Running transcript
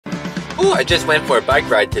Ooh, I just went for a bike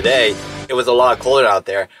ride today. It was a lot colder out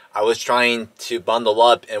there. I was trying to bundle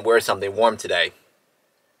up and wear something warm today.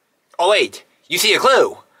 Oh wait, you see a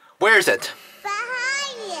clue. Where is it?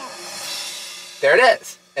 Behind you. There it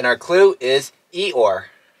is. And our clue is Eeyore.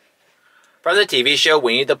 From the TV show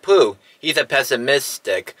Winnie the Pooh. He's a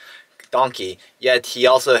pessimistic donkey, yet he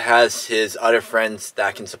also has his other friends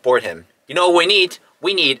that can support him. You know what we need?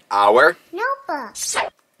 We need our Notebook.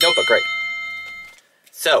 notebook, great.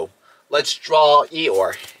 So, let's draw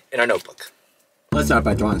Eeyore in our notebook. Let's start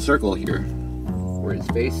by drawing a circle here for his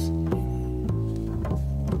face,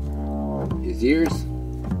 his ears,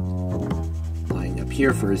 line up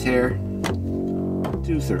here for his hair,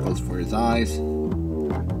 2 circles for his eyes, his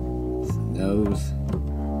nose,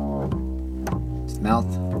 his mouth,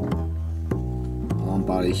 long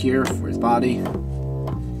body here for his body,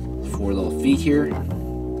 4 little feet here,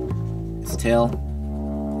 his tail,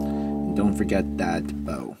 and don't forget that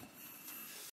bow.